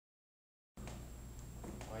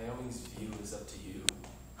Wyoming's view is up to you.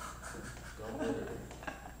 Don't litter.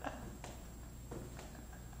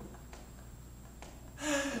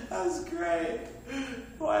 That was great.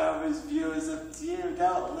 Wyoming's view is up to you.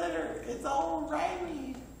 Don't litter. It's all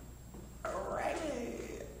righty. Alrighty.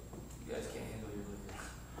 You guys can't handle your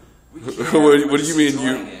litter. What do you mean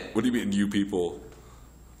you? What do you mean you people?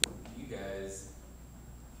 You guys.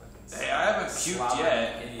 Hey, I haven't puked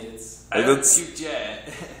yet. Idiots. I haven't puked yet.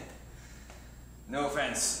 No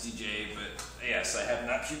offense, DJ, but yes, I have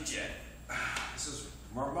not puked yet. This is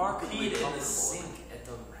remarkably Peed in comfortable. the sink at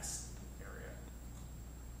the rest area.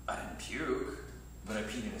 I didn't puke, but I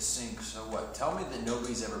peed in a sink. So what? Tell me that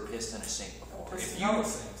nobody's ever pissed in a sink before. Pissed If in you all the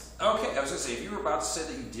sinks. okay, I was gonna say if you were about to say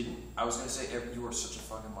that you didn't, I was gonna say you were such a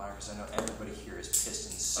fucking liar because I know everybody here has pissed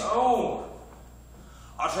in the sink. Oh.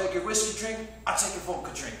 I'll take your whiskey drink. I'll take your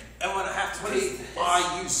vodka drink, and when I have to What pee, is this?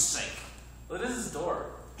 I use the sink. What is this door?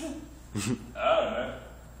 I don't know.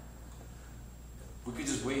 We could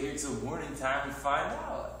just wait here till morning time and find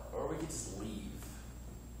out. Or we could just leave.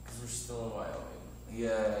 Because we're still in Wyoming.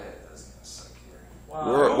 Yeah, that's gonna suck here.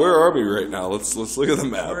 Wow. Where are we right now? Let's look at the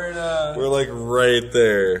map. We're like right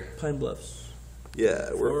there. Pine Bluffs. Yeah,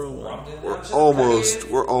 we're 401.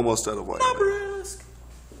 almost out of Wyoming.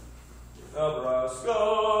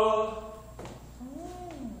 Nebraska.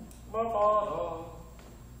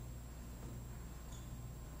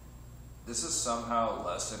 This is somehow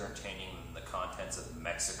less entertaining than the contents of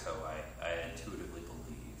Mexico, I intuitively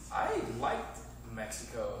believe. I liked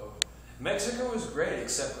Mexico. Mexico was great,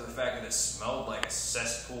 except for the fact that it smelled like a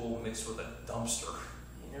cesspool mixed with a dumpster.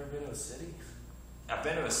 You never been to a city? I've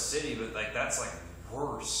been to a city, but like that's like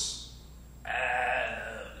worse. I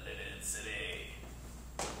live in a city.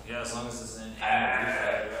 Yeah, as long as it's in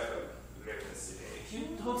Live in a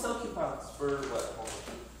city. Hotel coupons for what?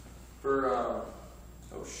 For,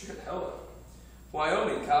 oh shit, hella.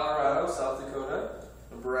 Wyoming, Colorado, South Dakota,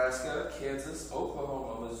 Nebraska, Kansas,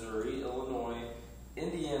 Oklahoma, Missouri, Illinois,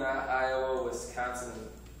 Indiana, Iowa, Wisconsin, and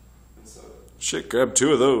Minnesota. Shit, grab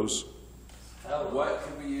 2 of those. What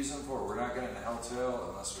could we use them for? We're not getting a hotel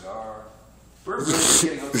unless we are. We're really good at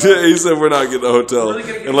getting hotels. Yeah, he said we're not getting a hotel We're really good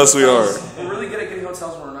at getting unless we are. hotels. We're really good at getting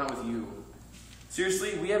hotels when we're not with you.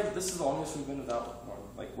 Seriously, this is the longest we've been without one.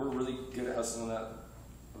 Like, we're really good at hustling that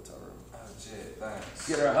hotel room. Oh, shit, thanks.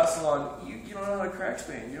 Get our hustle on. You don't know how to crack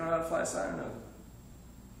Spain. You don't know how to fly a siren.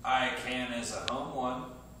 I can as a home one.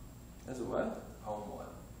 As a what? Home one.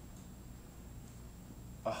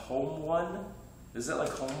 A home one? Is that like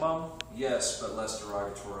home bum? Yes, but less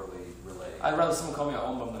derogatorily related. I'd rather someone call me a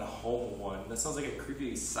home bum than a home one. That sounds like a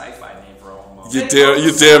creepy sci-fi name for a home bum. You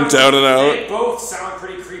damn down and They out. both sound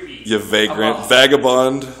pretty creepy. You vagrant,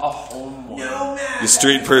 vagabond, A home one. you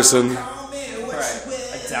street person. Right.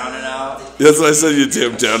 Like down and out. That's why I said you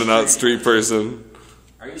damn down and out street person.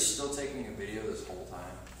 Are you still taking a video this whole time?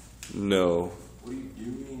 No. What are you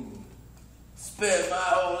doing? Spent my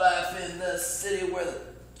whole life in the city where the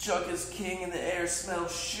Chuck is king and the air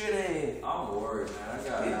smells shitty. I'm worried, man. I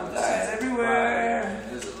got People dies everywhere.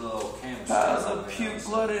 There's a little camera. Piles of puke,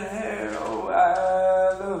 blood, and hair. Oh,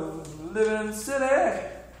 I love living in the city.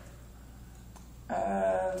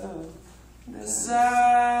 I love living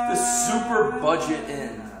the super budget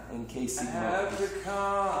in KC. Have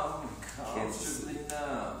become Kansas comfortably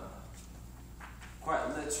numb. Quite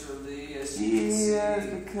literally, as you He can has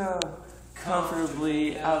see. become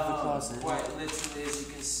comfortably out of the closet. Quite literally, as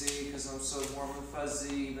you can see, because I'm so warm and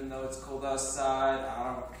fuzzy, even though it's cold outside.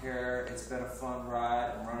 I don't care. It's been a fun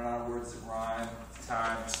ride. I'm running out of words that rhyme. It's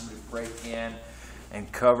time for somebody to break in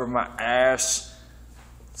and cover my ass.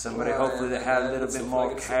 Somebody hopefully that had a little bit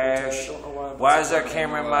more cash. Why is there a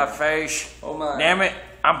camera in my face? Oh my. Damn it,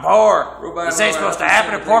 I'm poor. This ain't supposed to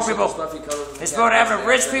happen to poor people. It's supposed to happen to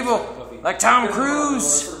rich people, like Tom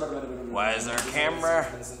Cruise. Why is there a camera?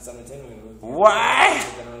 Why?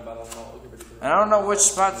 I don't know which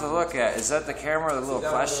spot to look at. Is that the camera or the little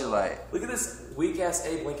flashy light? Look at this weak ass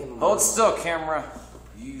Abe Lincoln. Hold still, camera.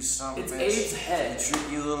 You son of a It's bitch. Abe's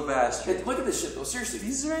head. You little bastard. Look at this shit though. Seriously,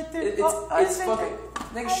 He's right there. it's fucking.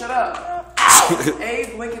 Nigga, shut up.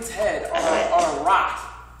 Abe Lincoln's head on a rock.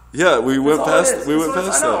 Yeah, we went That's all it past. is. We That's went what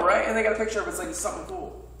past I know, that. right? And they got a picture of it. It's like it's something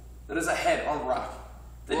cool. That is a head on a rock.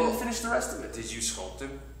 They didn't finish the rest of it. Did you sculpt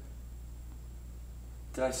him?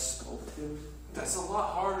 Did I sculpt him? That's a lot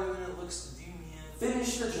harder than it looks to do, man.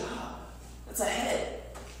 Finish the job. That's a head.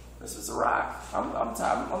 This is a rock.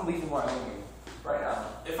 I'm leaving Wyoming right now.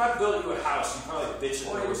 If I built you a house, you'd probably bitch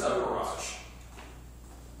Boy, if there was it's no up. garage.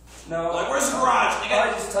 No. Like, where's the garage, nigga?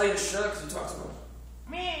 I just tell you to shut up because we talked about it.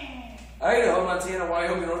 Idaho, Montana,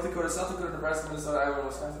 Wyoming, North Dakota, South Dakota, Nebraska, Minnesota, Iowa, and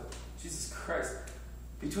Wisconsin. Jesus Christ.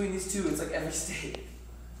 Between these two, it's like every state.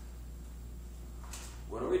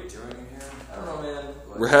 What are we doing in here? I don't know, man.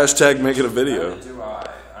 We're hashtag making a video. Neither do I.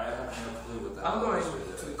 I have no clue what that I'm going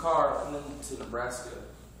is. to the car and then to Nebraska.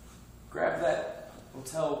 Grab that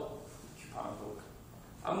hotel coupon book.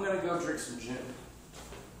 I'm gonna go drink some gin.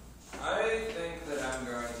 I think that I'm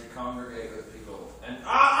going to congregate with people. And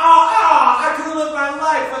I couldn't live my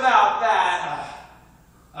life without that.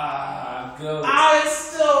 Goats. It's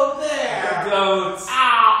still there. The goats.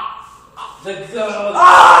 The goats.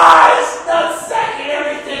 It's not sacking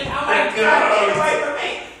everything. Oh my God, get it away from me.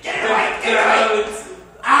 Get it away, get it away.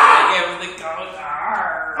 Give him the goats.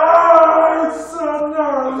 It's so I'm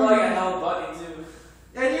gnarly. like a hell bunny too.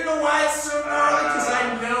 And you know why it's so gnarly? Because I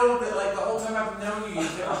know that like the whole time I've known you,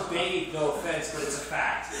 you've never bathed. No offense, but it's a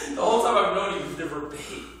fact. The whole time I've known you, you've never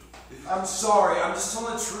bathed. I'm sorry, I'm just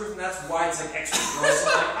telling the truth, and that's why it's like extra gross.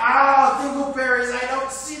 I'm like, dingleberries, I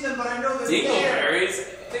don't see them, but I know they're there. Dingleberries?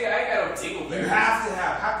 I think I got them dingleberries. You have to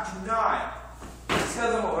have. How could you not? Just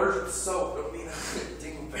because I'm allergic to soap don't mean I get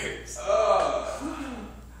dingleberries.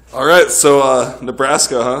 All right, so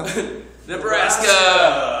Nebraska, huh?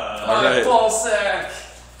 Nebraska! All right. Ball sack!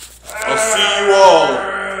 I'll see you all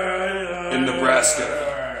in Nebraska.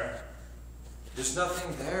 There's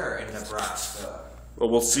nothing there in Nebraska. Well,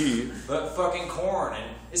 we'll see. But fucking corn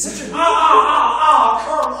and it's such a come on!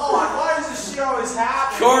 Why does this shit always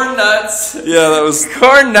happen? Corn nuts! Yeah, that was.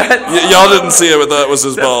 Corn nuts! Y'all didn't see it, but that was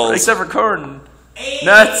his balls. Except for corn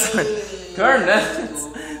nuts. Corn nuts.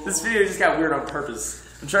 This video just got weird on purpose.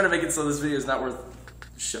 I'm trying to make it so this video is not worth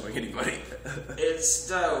showing anybody. It's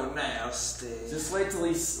so nasty. Just wait till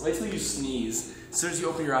you sneeze. As soon as you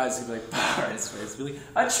open your eyes, you'll be like, pow, right, his face. Be like,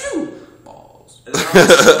 achoo! Balls. And then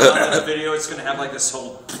on the video, it's gonna have like this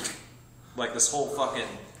whole fucking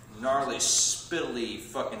gnarly, spittly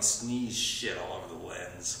fucking sneeze shit all over the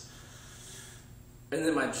lens. And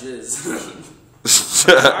then my jizz.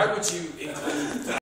 Why would you?